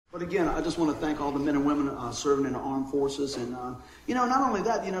But again, I just want to thank all the men and women serving in the armed forces. And, not only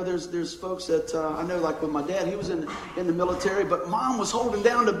that, there's folks that I know, like with my dad, he was in the military, but mom was holding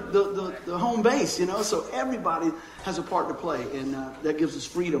down the home base, So everybody has a part to play, and that gives us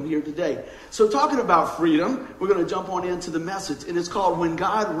freedom here today. So talking about freedom, we're going to jump on into the message, and it's called When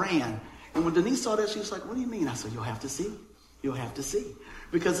God Ran. And when Denise saw that, she was like, what do you mean? I said, you'll have to see. You'll have to see.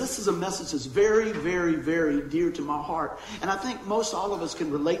 Because this is a message that's very, very, very dear to my heart. And I think most all of us can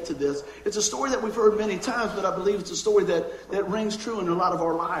relate to this. It's a story that we've heard many times, but I believe it's a story that rings true in a lot of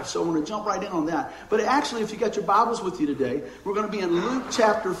our lives. So I want to jump right in on that. But actually, if you got your Bibles with you today, we're going to be in Luke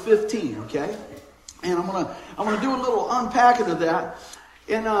chapter 15, okay? And I'm going to do a little unpacking of that.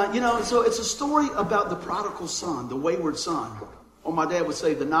 And, so it's a story about the prodigal son, the wayward son. Or my dad would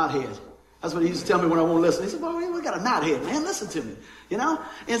say, the knothead. That's what he used to tell me when I won't listen. He said, well, we got a knothead, man. Listen to me.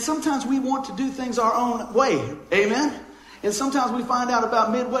 And sometimes we want to do things our own way. Amen? And sometimes we find out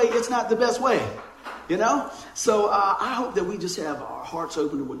about midway, it's not the best way. So I hope that we just have our hearts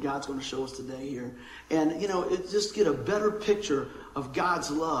open to what God's going to show us today here. And, just get a better picture of God's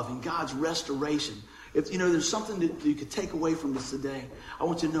love and God's restoration. If, there's something that you could take away from this today, I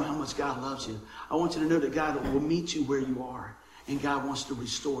want you to know how much God loves you. I want you to know that God will meet you where you are. And God wants to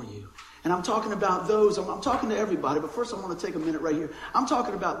restore you. And I'm talking about those, I'm talking to everybody, but first I want to take a minute right here. I'm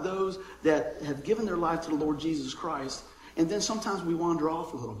talking about those that have given their life to the Lord Jesus Christ, and then sometimes we wander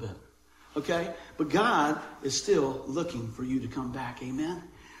off a little bit, okay? But God is still looking for you to come back, amen?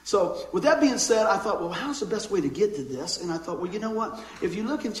 So with that being said, I thought, well, how's the best way to get to this? And I thought, well, you know what? If you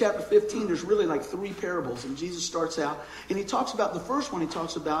look in chapter 15, there's really like 3 parables, and Jesus starts out, and he talks about, the first one he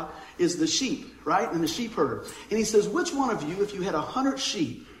talks about is the sheep, right? And the sheep herder. And he says, which one of you, if you had 100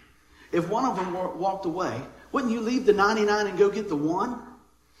 sheep, if one of them walked away, wouldn't you leave the 99 and go get the one?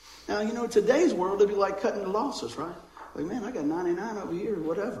 Now, today's world, it'd be like cutting the losses, right? Like, man, I got 99 over here,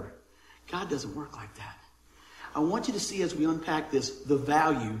 whatever. God doesn't work like that. I want you to see as we unpack this, the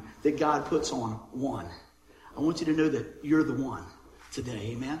value that God puts on one. I want you to know that you're the one today,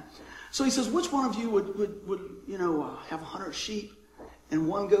 amen? So he says, which one of you would have 100 sheep and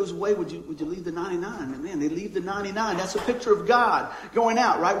one goes away, would you leave the 99? And man, they leave the 99. That's a picture of God going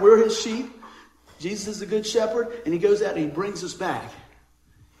out, right? We're his sheep. Jesus is the good shepherd, and he goes out and he brings us back.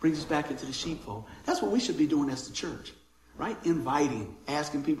 Brings us back into the sheepfold. That's what we should be doing as the church, right? Inviting,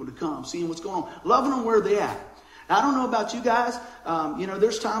 asking people to come, seeing what's going on, loving them where they're at. Now, I don't know about you guys.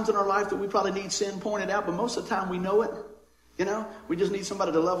 There's times in our life that we probably need sin pointed out, but most of the time we know it. We just need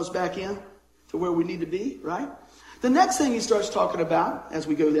somebody to love us back in to where we need to be, right? The next thing he starts talking about as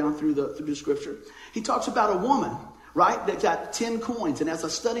we go down through the scripture, he talks about a woman, right, that got 10 coins. And as I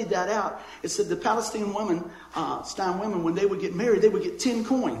studied that out, it said the Palestinian women, when they would get married, they would get 10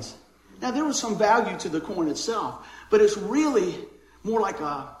 coins. Now, there was some value to the coin itself, but it's really more like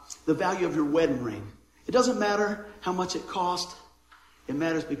the value of your wedding ring. It doesn't matter how much it cost. It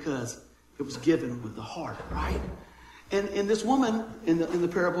matters because it was given with the heart, right? And this woman in the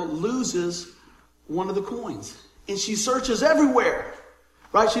parable loses one of the coins. And she searches everywhere,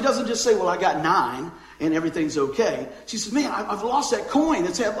 right? She doesn't just say, well, I got 9 and everything's okay. She says, man, I've lost that coin.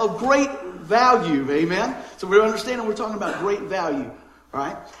 It's of great value, amen? So we're understanding we're talking about great value,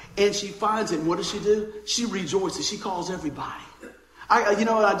 right? And she finds it, and what does she do? She rejoices. She calls everybody. I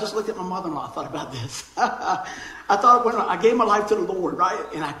just looked at my mother-in-law. I thought about this. I thought when I gave my life to the Lord, right?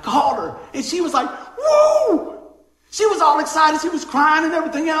 And I called her, and she was like, woo! She was all excited. She was crying and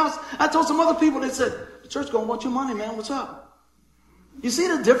everything else. I told some other people that said, the church going to want your money, man. What's up? You see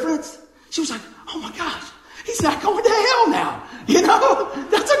the difference? She was like, oh my gosh, he's not going to hell now.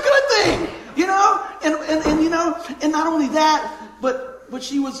 That's a good thing. And not only that, but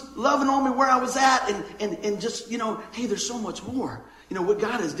she was loving on me where I was at and just, hey, there's so much more. What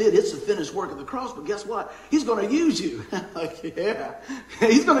God has did, it's the finished work of the cross, but guess what? He's going to use you. Like, yeah.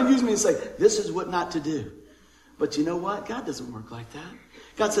 He's going to use me and say, this is what not to do. But you know what? God doesn't work like that.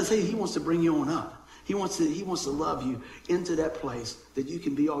 God says, hey, he wants to bring you on up. He wants to love you into that place that you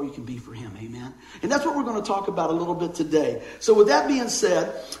can be all you can be for him. Amen. And that's what we're going to talk about a little bit today. So with that being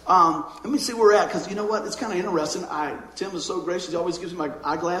said, let me see where we're at. Because you know what? It's kind of interesting. Tim is so gracious. He always gives me my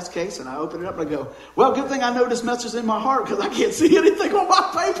eyeglass case. And I open it up and I go, well, good thing I know this message is in my heart because I can't see anything on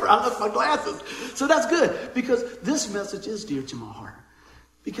my paper. I left my glasses. So that's good. Because this message is dear to my heart.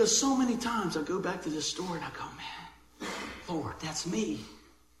 Because so many times I go back to this story and I go, man, Lord, that's me.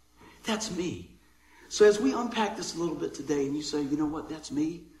 That's me. So as we unpack this a little bit today and you say, you know what, that's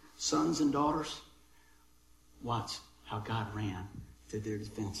me, sons and daughters, watch how God ran to their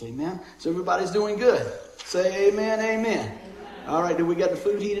defense. Amen? So everybody's doing good. Say amen, amen. All right, do we got the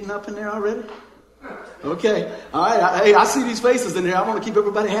food heating up in there already? Okay. All right. Hey, I see these faces in there. I want to keep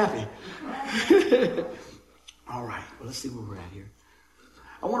everybody happy. All right. Well, let's see where we're at here.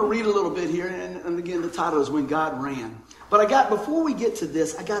 I want to read a little bit here. And again, the title is When God Ran. But before we get to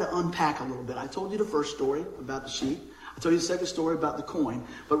this, I got to unpack a little bit. I told you the first story about the sheep. I told you the second story about the coin.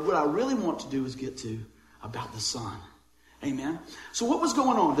 But what I really want to do is get to about the son. Amen. So what was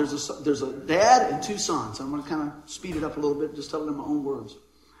going on? There's a dad and two sons. I'm going to kind of speed it up a little bit, just tell it in my own words.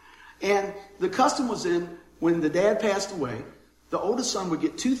 And the custom was when the dad passed away, the oldest son would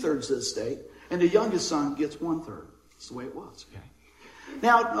get 2/3 of the estate, and the youngest son gets 1/3. That's the way it was. Okay.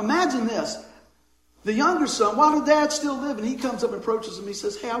 Now imagine this: the younger son, while the dad's still living, he comes up and approaches him. He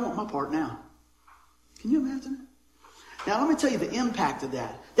says, "Hey, I want my part now." Can you imagine it? Now let me tell you the impact of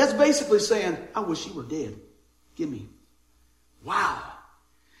that. That's basically saying, "I wish you were dead. Give me." Wow.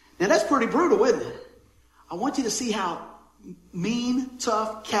 Now that's pretty brutal, isn't it? I want you to see how mean,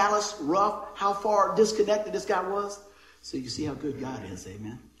 tough, callous, rough, how far disconnected this guy was. So you see how good God is,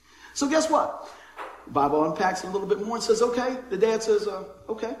 amen. So guess what? The Bible unpacks it a little bit more and says, okay. The dad says,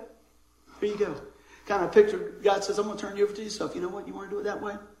 okay, here you go. Kind of picture, God says, I'm going to turn you over to yourself. You know what? You want to do it that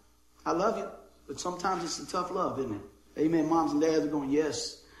way? I love you. But sometimes it's a tough love, isn't it? Amen. Moms and dads are going,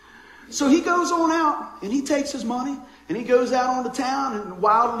 yes. So he goes on out and he takes his money and he goes out on the town and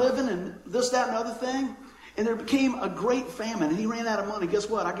wild living and this, that, and other thing. And there became a great famine and he ran out of money. Guess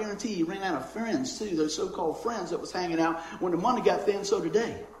what? I guarantee he ran out of friends too. Those so-called friends that was hanging out. When the money got thin, so did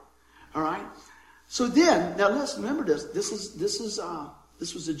they. All right. So then, now let's remember this. This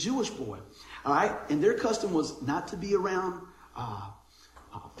was a Jewish boy. All right. And their custom was not to be around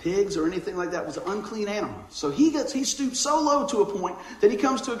pigs or anything like that. It was an unclean animal. So he stoops so low to a point that he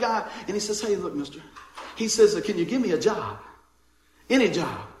comes to a guy and he says, hey, look, mister. He says, can you give me a job? Any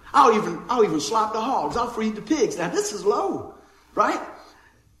job. I'll even slop the hogs. I'll feed the pigs. Now this is low, right?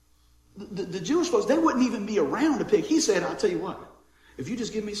 The Jewish folks, they wouldn't even be around a pig. He said, I'll tell you what, if you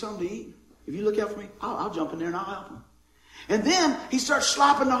just give me something to eat, if you look out for me, I'll jump in there and I'll help him. And then he starts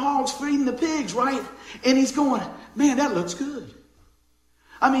slopping the hogs, feeding the pigs, right? And he's going, man, that looks good.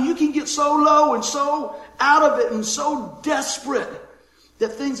 I mean, you can get so low and so out of it and so desperate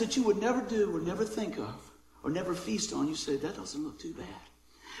that things that you would never do or never think of or never feast on, you say, that doesn't look too bad.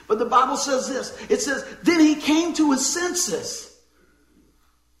 But the Bible says this. It says, then he came to his senses.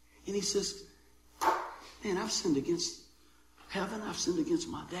 And he says, man, I've sinned against heaven. I've sinned against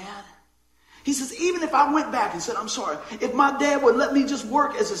my dad. He says, even if I went back and said, I'm sorry, if my dad would let me just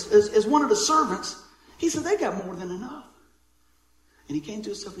work as one of the servants, he said, they got more than enough. And he came to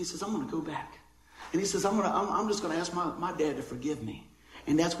himself and he says, I'm going to go back. And he says, I'm just going to ask my dad to forgive me.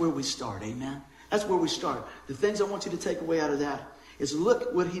 And that's where we start. Amen. That's where we start. The things I want you to take away out of that is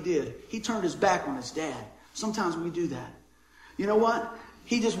look what he did. He turned his back on his dad. Sometimes we do that. You know what?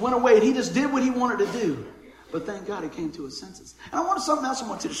 He just went away and he just did what he wanted to do. But thank God he came to his senses. And something else I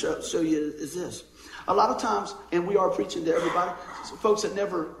want you to show you is this. A lot of times, and we are preaching to everybody, folks that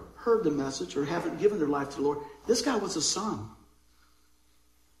never heard the message or haven't given their life to the Lord, this guy was a son.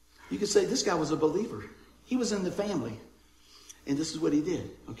 You could say this guy was a believer. He was in the family. And this is what he did,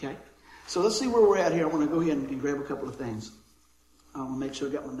 okay? So let's see where we're at here. I want to go ahead and grab a couple of things. I want to make sure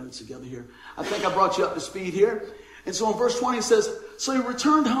I got my notes together here. I think I brought you up to speed here. And so in verse 20 it says, so he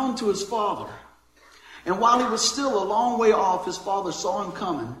returned home to his father. And while he was still a long way off, his father saw him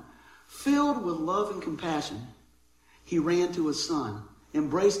coming. Filled with love and compassion, he ran to his son,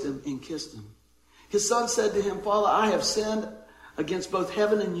 embraced him, and kissed him. His son said to him, Father, I have sinned against both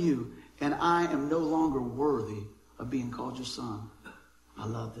heaven and you, and I am no longer worthy of being called your son. I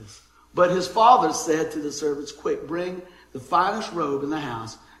love this. But his father said to the servants, quick, bring the finest robe in the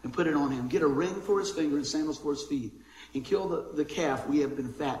house and put it on him. Get a ring for his finger and sandals for his feet. And kill the calf we have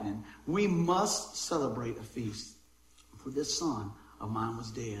been fattening. We must celebrate a feast. For this son of mine was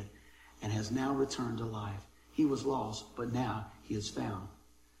dead and has now returned to life. He was lost, but now he is found.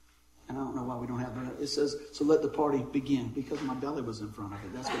 And I don't know why we don't have that. It says, so let the party begin. Because my belly was in front of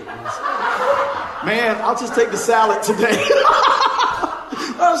it. That's what it was. Man, I'll just take the salad today.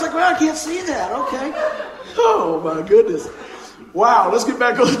 I was like, well, I can't see that. Okay. Oh, my goodness. Wow, let's get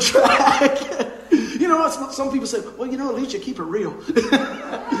back on track. You know what? Some people say, well, at least you keep it real.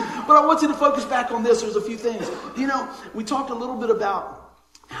 But I want you to focus back on this. There's a few things. We talked a little bit about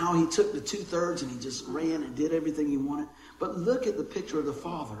how he took the 2/3 and he just ran and did everything he wanted. But look at the picture of the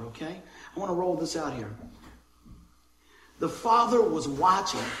father, okay? I want to roll this out here. The father was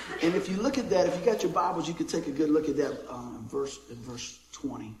watching. And if you look at that, if you got your Bibles, you could take a good look at that in verse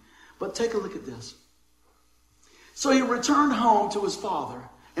 20. But take a look at this. So he returned home to his father.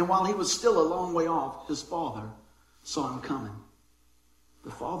 And while he was still a long way off, his father saw him coming.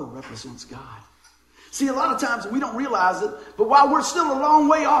 The father represents God. See, a lot of times we don't realize it, but while we're still a long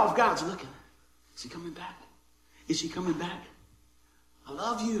way off, God's looking. Is he coming back? Is she coming back? I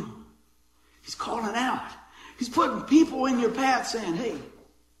love you. He's calling out. He's putting people in your path saying, hey,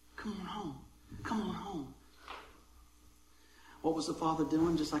 come on home. Come on home. What was the Father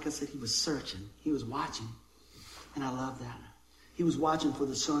doing? Just like I said, he was searching. He was watching. And I love that. He was watching for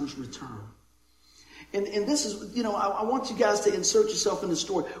the Son's return. And this is, I want you guys to insert yourself in the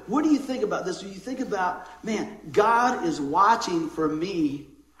story. What do you think about this? Do you think about, man, God is watching for me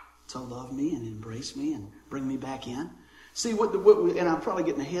to love me and embrace me and bring me back in? See, and I'm probably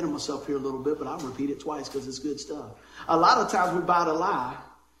getting ahead of myself here a little bit, but I'll repeat it twice because it's good stuff. A lot of times we buy the lie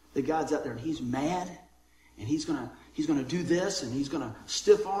that God's out there and he's mad and he's gonna do this and he's gonna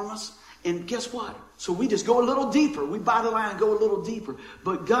stiff arm us. And guess what? So we just go a little deeper. We buy the lie and go a little deeper.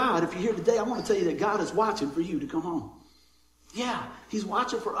 But God, if you're here today, I want to tell you that God is watching for you to come home. Yeah, he's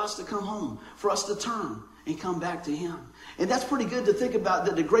watching for us to come home, for us to turn and come back to him. And that's pretty good to think about,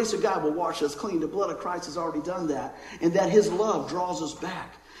 that the grace of God will wash us clean. The blood of Christ has already done that. And that his love draws us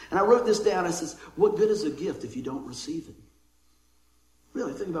back. And I wrote this down. It says, what good is a gift if you don't receive it?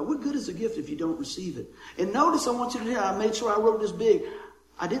 Really think about it. What good is a gift if you don't receive it? And notice, I want you to hear, I made sure I wrote this big.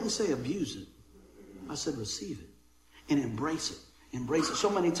 I didn't say abuse it. I said receive it and embrace it. Embrace it. So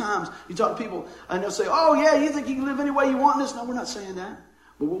many times you talk to people and they'll say, oh yeah, you think you can live any way you want in this? No, we're not saying that.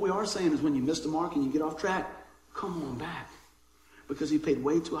 But what we are saying is when you miss the mark and you get off track, come on back. Because he paid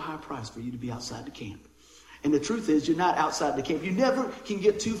way too high a price for you to be outside the camp. And the truth is, you're not outside the camp. You never can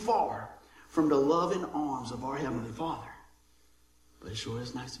get too far from the loving arms of our Heavenly Father. But it sure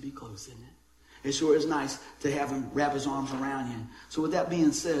is nice to be close, isn't it? It sure is nice to have him wrap his arms around you. So with that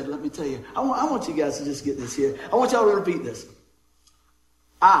being said, let me tell you, I want you guys to just get this here. I want y'all to repeat this.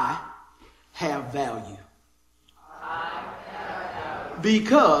 I have value. I have value.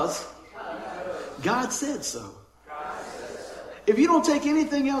 Because God said so. If you don't take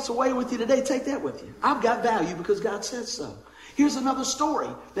anything else away with you today, take that with you. I've got value because God said so. Here's another story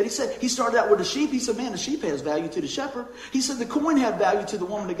that he said. He started out with the sheep. He said, man, the sheep has value to the shepherd. He said the coin had value to the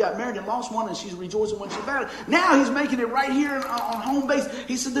woman that got married and lost one, and she's rejoicing when she found it. Now he's making it right here on home base.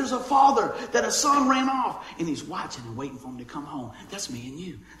 He said there's a father that a son ran off, and he's watching and waiting for him to come home. That's me and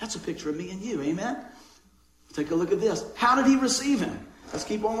you. That's a picture of me and you. Amen? Take a look at this. How did he receive him? Let's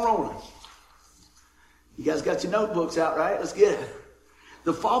keep on rolling. You guys got your notebooks out, right? Let's get it.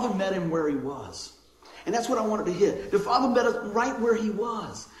 The father met him where he was. And that's what I wanted to hit. The Father met us right where he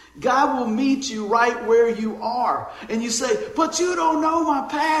was. God will meet you right where you are. And you say, but you don't know my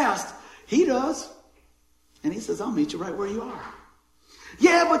past. He does. And he says, I'll meet you right where you are.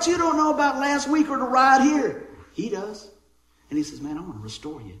 Yeah, but you don't know about last week or the ride here. He does. And he says, man, I want to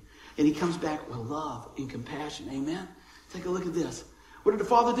restore you. And he comes back with love and compassion. Amen? Take a look at this. What did the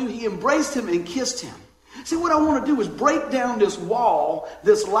Father do? He embraced him and kissed him. See, what I want to do is break down this wall,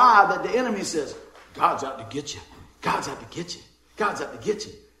 this lie that the enemy says, God's out to get you. God's out to get you. God's out to get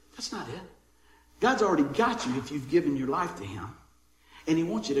you. That's not it. God's already got you if you've given your life to him. And he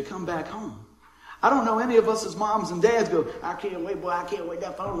wants you to come back home. I don't know any of us as moms and dads go, I can't wait, boy, I can't wait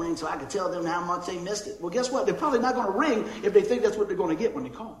that phone rings so I can tell them how much they missed it. Well, guess what? They're probably not going to ring if they think that's what they're going to get when they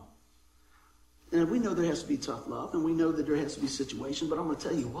call. And we know there has to be tough love, and we know that there has to be situations, but I'm going to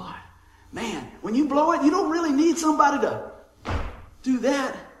tell you what. Man, when you blow it, you don't really need somebody to do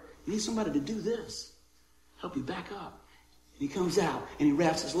that. You need somebody to do this. Help you back up. And he comes out and he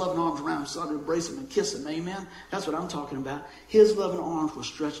wraps his loving arms around his son to embrace him and kiss him. Amen? That's what I'm talking about. His loving arms were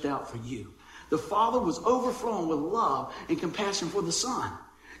stretched out for you. The Father was overflowing with love and compassion for the Son.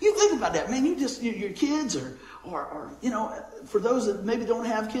 You think about that, man. Your kids or for those that maybe don't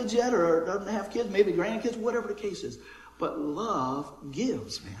have kids yet or don't have kids, maybe grandkids, whatever the case is. But love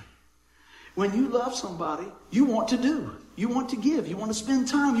gives, man. When you love somebody, you want to do. You want to give. You want to spend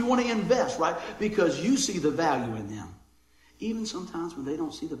time. You want to invest, right? Because you see the value in them. Even sometimes when they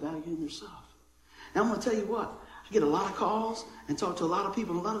don't see the value in themselves. Now, I'm going to tell you what. I get a lot of calls and talk to a lot of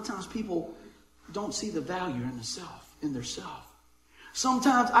people. And a lot of times people don't see the value in their self.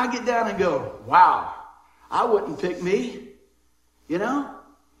 Sometimes I get down and go, wow, I wouldn't pick me.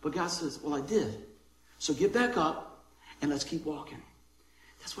 But God says, well, I did. So get back up and let's keep walking.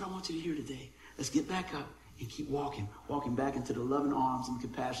 That's what I want you to hear today. Let's get back up and keep walking back into the loving arms and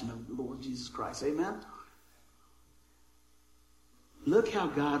compassion of the Lord Jesus Christ. Amen? Look how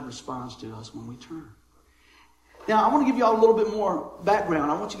God responds to us when we turn. Now, I want to give you all a little bit more background.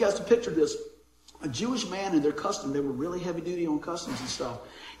 I want you guys to picture this. A Jewish man and their custom, they were really heavy duty on customs and stuff.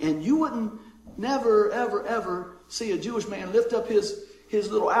 And you wouldn't never, ever, ever see a Jewish man lift up his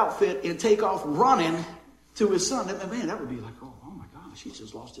little outfit and take off running to his son. Man, that would be like, oh my gosh, he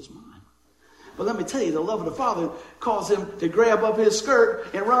just lost his mind. But let me tell you, the love of the Father caused him to grab up his skirt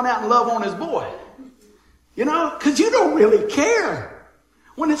and run out and love on his boy. You know, because you don't really care.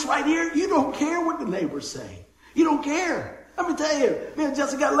 When it's right here, you don't care what the neighbors say. You don't care. Let me tell you, me and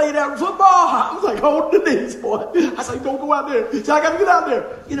Jessica got laid out in football. I was like holding the knees, boy. I said, don't go out there. So I got to get out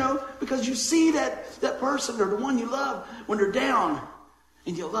there. You know, because you see that person or the one you love when they're down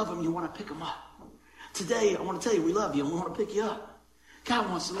and you love them, you want to pick them up. Today, I want to tell you, we love you and we want to pick you up. God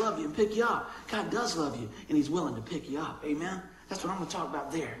wants to love you and pick you up. God does love you and he's willing to pick you up. Amen? That's what I'm going to talk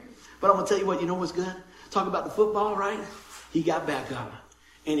about there. But I'm going to tell you what, you know what's good? Talk about the football, right? He got back up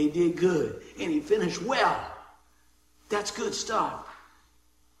and he did good and he finished well. That's good stuff.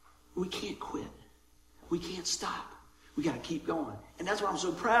 We can't quit. We can't stop. We got to keep going. And that's why I'm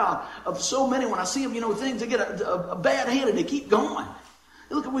so proud of so many. When I see them, you know, things, they get a bad hand and they keep going.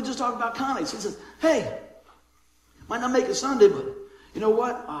 Look at what we just talked about Connie. She says, hey, might not make it Sunday, but you know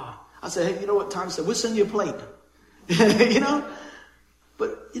what? I said, hey, you know what? Tommy said, we'll send you a plate. You know?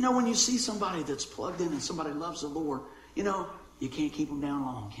 But, you know, when you see somebody that's plugged in and somebody loves the Lord, you know, you can't keep them down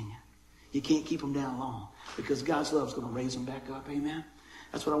long, can you? You can't keep them down long because God's love is going to raise them back up. Amen?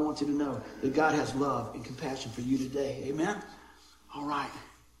 That's what I want you to know, that God has love and compassion for you today. Amen? All right.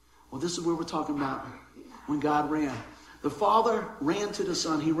 Well, this is where we're talking about when God ran. The Father ran to the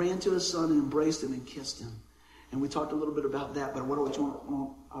Son. He ran to his Son and embraced him and kissed him. And we talked a little bit about that, but what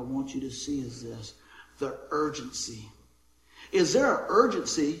I want you to see is this, the urgency. Is there an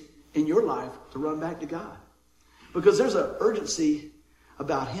urgency in your life to run back to God? Because there's an urgency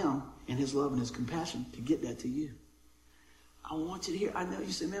about him and his love and his compassion to get that to you. I want you to hear. I know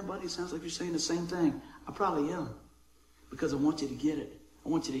you say, man, buddy, it sounds like you're saying the same thing. I probably am. Because I want you to get it. I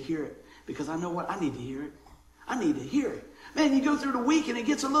want you to hear it. Because I know what? I need to hear it. I need to hear it. Man, you go through the week and it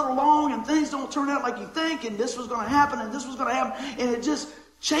gets a little long and things don't turn out like you think and this was going to happen and this was going to happen and it just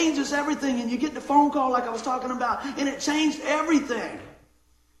changes everything and you get the phone call like I was talking about and it changed everything.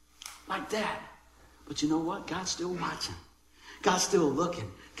 Like that. But you know what? God's still watching. God's still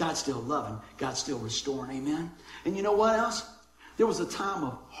looking. God's still loving. God's still restoring. Amen? And you know what else? There was a time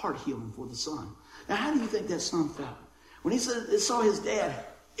of heart healing for the son. Now, how do you think that son felt? When he saw his dad,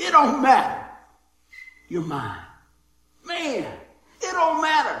 it don't matter. You're mine. Man, it don't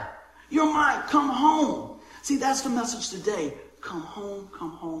matter. You're mine. Come home. See, that's the message today. Come home,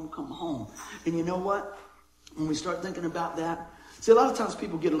 come home, come home. And you know what? When we start thinking about that, see, a lot of times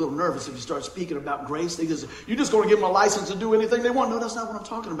people get a little nervous if you start speaking about grace. They just, you're just going to give them a license to do anything they want. No, that's not what I'm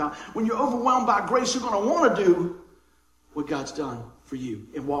talking about. When you're overwhelmed by grace, you're going to want to do what God's done for you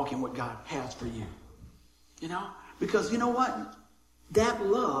and walk in what God has for you. You know? Because you know what? That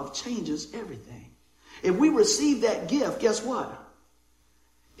love changes everything. If we receive that gift, guess what?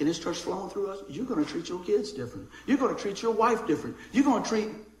 And it starts flowing through us. You're going to treat your kids different. You're going to treat your wife different. You're going to treat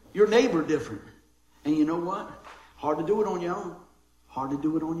your neighbor different. And you know what? Hard to do it on your own. Hard to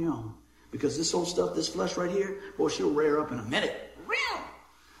do it on your own. Because this old stuff, this flesh right here, boy, she'll rear up in a minute.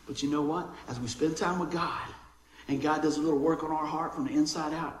 But you know what? As we spend time with God, and God does a little work on our heart from the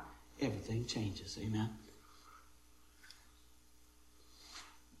inside out, everything changes. Amen?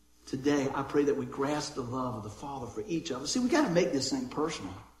 Today, I pray that we grasp the love of the Father for each of us. See, we got to make this thing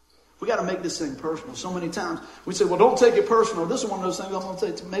personal. We got to make this thing personal. So many times we say, well, don't take it personal. This is one of those things I'm going to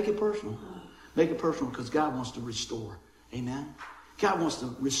say, to make it personal. Make it personal because God wants to restore. Amen? God wants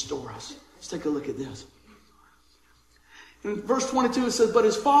to restore us. Let's take a look at this. In verse 22, it says, but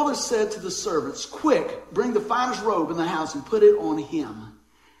his father said to the servants, quick, bring the finest robe in the house and put it on him.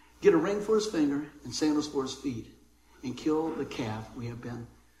 Get a ring for his finger and sandals for his feet. And kill the calf we have been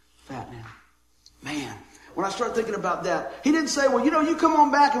fattening. Man, when I start thinking about that, he didn't say, well, you know, you come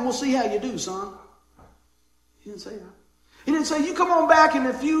on back and we'll see how you do, son. He didn't say that. He didn't say, you come on back and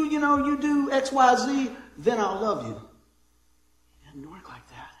if you do X, Y, Z, then I'll love you. It didn't work like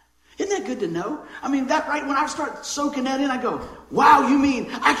that. Isn't that good to know? I mean, that right when I start soaking that in, I go, wow, you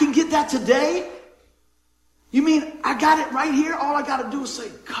mean I can get that today? You mean I got it right here? All I got to do is say,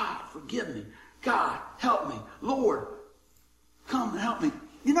 God, forgive me. God, help me. Lord, come and help me.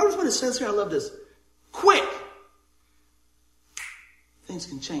 You notice what it says here? I love this. Quick. Things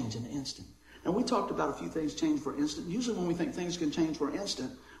can change in an instant. Now, we talked about a few things change for an instant. Usually when we think things can change for an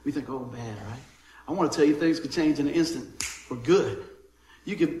instant, we think, oh, bad, right? I want to tell you things can change in an instant for good.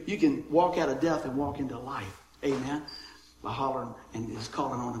 You can walk out of death and walk into life. Amen? By hollering and is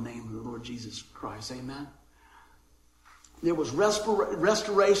calling on the name of the Lord Jesus Christ. Amen? There was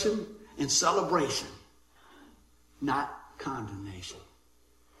restoration and celebration, not condemnation.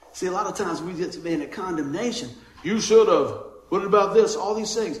 See, a lot of times we get to be in a condemnation. You should have. What about this? All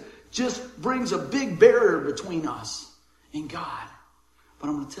these things just brings a big barrier between us and God. But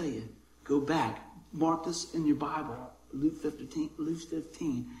I'm going to tell you, Go back. Mark this in your Bible, Luke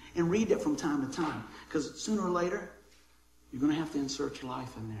 15, and read it from time to time. Because sooner or later, you're going to have to insert your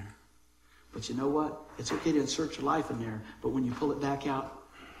life in there. But you know what? It's okay to insert your life in there, but when you pull it back out,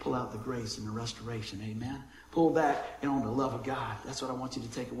 pull out the grace and the restoration. Amen? Pull back and on the love of God. That's what I want you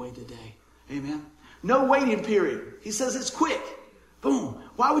to take away today. Amen? No waiting period. He says it's quick. Boom.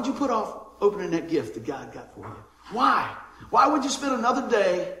 Why would you put off opening that gift that God got for you? Why? Why would you spend another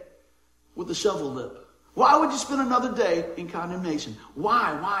day with a shovel lip? Why would you spend another day in condemnation?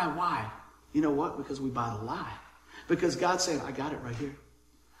 Why? You know what? Because we buy the lie. Because God's saying, I got it right here.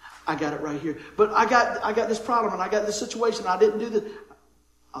 I got it right here. But I got this problem and I got this situation. I didn't do this.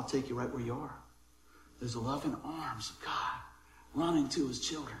 I'll take you right where you are. There's the loving arms of God running to his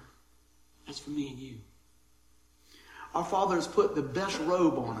children. That's for me and you. Our Father has put the best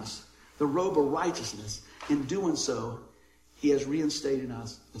robe on us, the robe of righteousness. In doing so, he has reinstated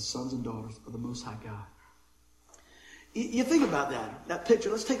us as sons and daughters of the Most High God. You think about that picture.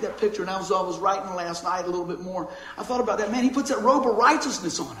 Let's take that picture. And I was writing last night a little bit more. I thought about that. Man, he puts that robe of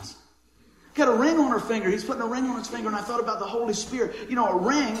righteousness on us. Got a ring on her finger. He's putting a ring on his finger. And I thought about the Holy Spirit. You know, a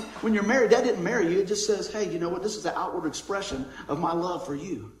ring, when you're married, that didn't marry you. It just says, hey, you know what? This is the outward expression of my love for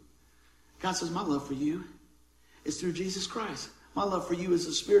you. God says, my love for you is through Jesus Christ. My love for you is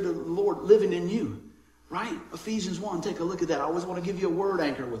the Spirit of the Lord living in you. Right? Ephesians 1, take a look at that. I always want to give you a word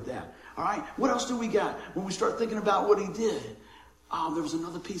anchor with that. All right? What else do we got when we start thinking about what he did? There was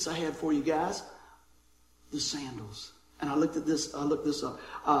another piece I had for you guys. The sandals. And I looked this up.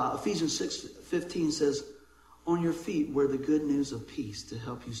 Ephesians 6:15 says, on your feet wear the good news of peace to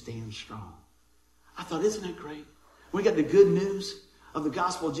help you stand strong. I thought, isn't that great? We got the good news of the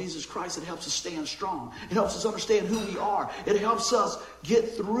gospel of Jesus Christ. It helps us stand strong. It helps us understand who we are. It helps us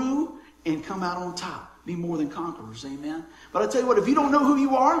get through and come out on top. Be more than conquerors. Amen. But I tell you what, if you don't know who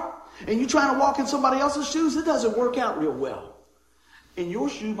you are and you're trying to walk in somebody else's shoes, it doesn't work out real well. And your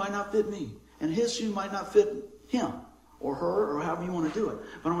shoe might not fit me. And his shoe might not fit him or her or however you want to do it.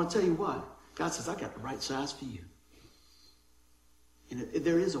 But I'm going to tell you what. God says, I got the right size for you. And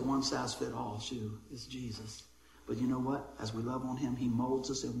there is a one-size-fit-all shoe. It's Jesus. But you know what? As we love on him, he molds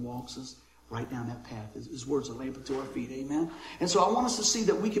us and walks us right down that path. His words are a lamp unto our feet. Amen. And so I want us to see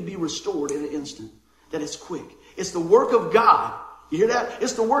that we can be restored in an instant. That it's quick. It's the work of God. You hear that?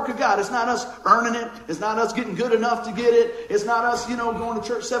 It's the work of God. It's not us earning it. It's not us getting good enough to get it. It's not us, going to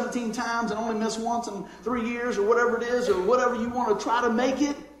church 17 times and only miss once in 3 years or whatever it is or whatever you want to try to make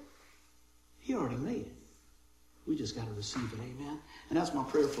it. He already made it. We just got to receive it. Amen. And that's my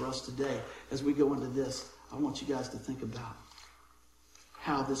prayer for us today as we go into this. I want you guys to think about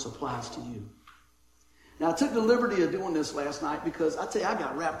how this applies to you. Now, I took the liberty of doing this last night because I tell you, I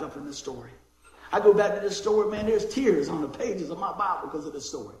got wrapped up in this story. I go back to this story, man, there's tears on the pages of my Bible because of this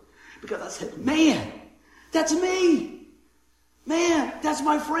story. Because I said, man, that's me. Man, that's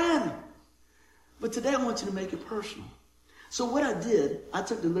my friend. But today I want you to make it personal. So what I did, I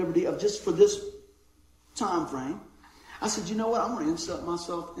took the liberty of just for this time frame, I said, you know what? I'm going to insert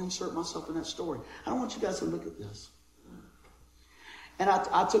myself in that story. I don't want you guys to look at this. And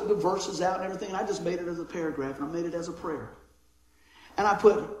I took the verses out and everything, and I just made it as a paragraph, and I made it as a prayer. And I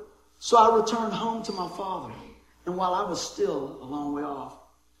put, so I returned home to my father, and while I was still a long way off,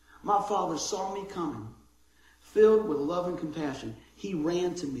 my father saw me coming. Filled with love and compassion, he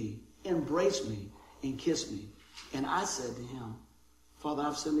ran to me, embraced me, and kissed me. And I said to him, Father,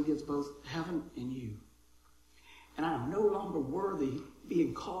 I've sinned against both heaven and you, and I am no longer worthy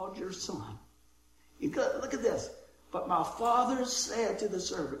being called your son. Look at this. But my father said to the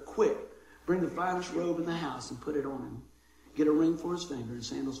servant, quick, bring the finest robe in the house and put it on him. Get a ring for his finger and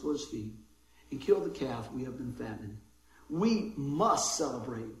sandals for his feet, and kill the calf we have been fattening. We must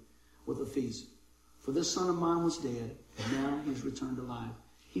celebrate with a feast. For this son of mine was dead, and now he is returned to life.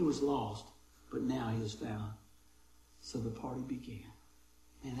 He was lost, but now he is found. So the party began.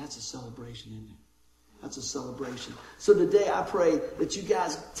 Man, that's a celebration, isn't it? That's a celebration. So today I pray that you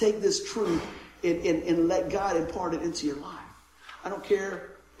guys take this truth and let God impart it into your life. I don't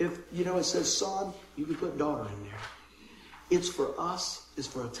care if, it says son, you can put daughter in there. It's for us. It's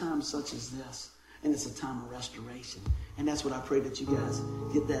for a time such as this. And it's a time of restoration. And that's what I pray that you guys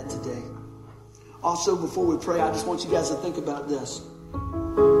get that today. Also, before we pray, I just want you guys to think about this.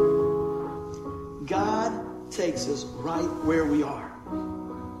 God takes us right where we are.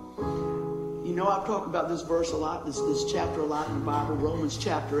 I've talked about this verse a lot, this chapter a lot in the Bible, Romans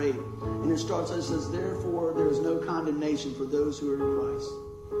chapter 8. And it says, therefore, there is no condemnation for those who are in Christ.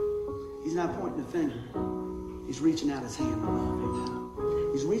 He's not pointing the finger. He's reaching out his hand.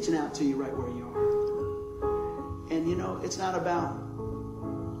 Amen. He's reaching out to you right where you are. And, it's not about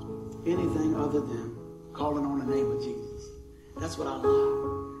anything other than calling on the name of Jesus. That's what I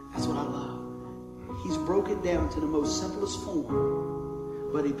love. That's what I love. He's broke it down to the most simplest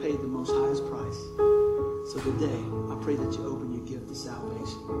form, but he paid the most highest price. So today, I pray that you open your gift of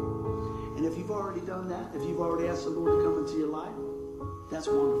salvation. And if you've already done that, if you've already asked the Lord to come into your life, that's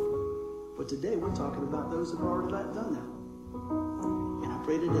wonderful. But today, we're talking about those that have already done that. And I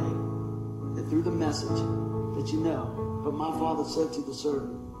pray today that through the message that you know, but my Father said to the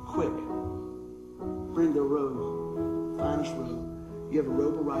servant, quick, bring the robe, finest robe. You have a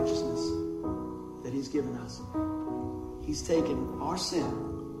robe of righteousness that he's given us. He's taken our sin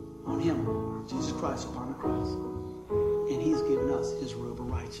on him, Jesus Christ, upon the cross. And he's given us his robe of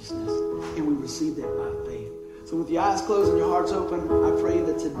righteousness. And we receive that by faith. So with your eyes closed and your hearts open, I pray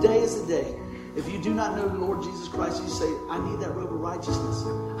that today is the day. If you do not know the Lord Jesus Christ, you say, I need that robe of righteousness.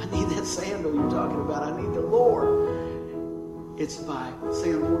 I need that sandal you're talking about. I need the Lord. It's by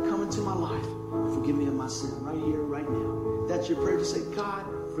saying, Lord, come into my life. Forgive me of my sin right here, right now. That's your prayer to say, God,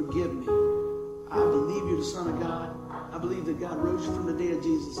 forgive me. I believe you're the Son of God. I believe that God rose you from the dead.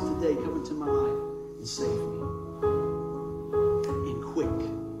 Jesus, today come into my life and save me. And quick,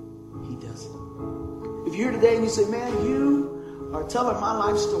 he does it. If you're here today and you say, man, you are telling my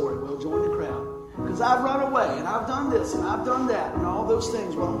life story, well, join the crowd. Because I've run away and I've done this and I've done that and all those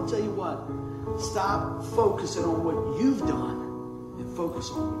things. Well, I'm going to tell you what. Stop focusing on what you've done and focus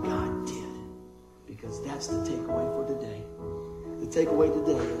on what God did. Because that's the takeaway for today. The takeaway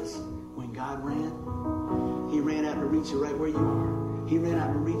today is when God ran, he ran out to reach you right where you are. He ran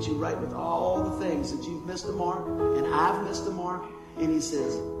out to reach you right with all the things that you've missed the mark and I've missed the mark. And he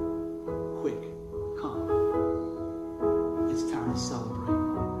says, quick, come. It's time to celebrate.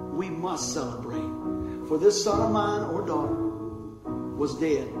 We must celebrate. For this son of mine or daughter was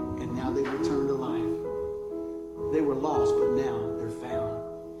dead and now they returned to life. They were lost, but now they're found.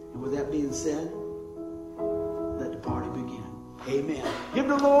 And with that being said, let the party begin. Amen. Give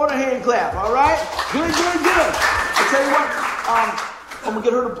the Lord a hand clap, all right? Good, good, good. I tell you what, I'm going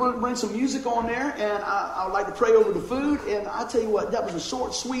to get her to bring some music on there, and I would like to pray over the food. And I tell you what, that was a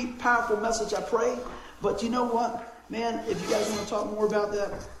short, sweet, powerful message, I pray. But you know what? Man, if you guys want to talk more about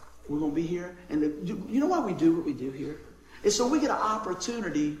that, we're going to be here. And you know why we do what we do here? It's so we get an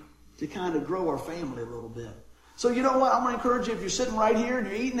opportunity to kind of grow our family a little bit. So you know what? I'm going to encourage you, if you're sitting right here and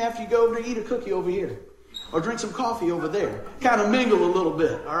you're eating, after you go over there, eat a cookie over here. Or drink some coffee over there. Kind of mingle a little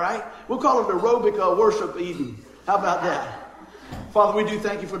bit, all right? We'll call it aerobic worship eating. How about that? Father, we do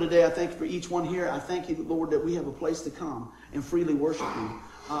thank you for today. I thank you for each one here. I thank you, Lord, that we have a place to come and freely worship you.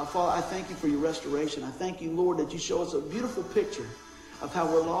 Father, I thank you for your restoration. I thank you, Lord, that you show us a beautiful picture of how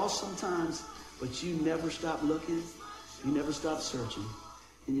we're lost sometimes, but you never stop looking. You never stop searching.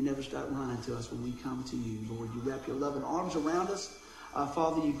 And you never stop running to us when we come to you, Lord. You wrap your loving arms around us.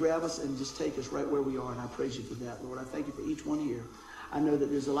 Father, you grab us and just take us right where we are, and I praise you for that, Lord. I thank you for each one here. I know that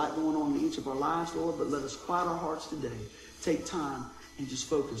there's a lot going on in each of our lives, Lord, but let us quiet our hearts today. Take time and just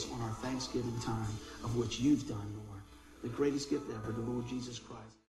focus on our Thanksgiving time of what you've done, Lord. The greatest gift ever, the Lord Jesus Christ.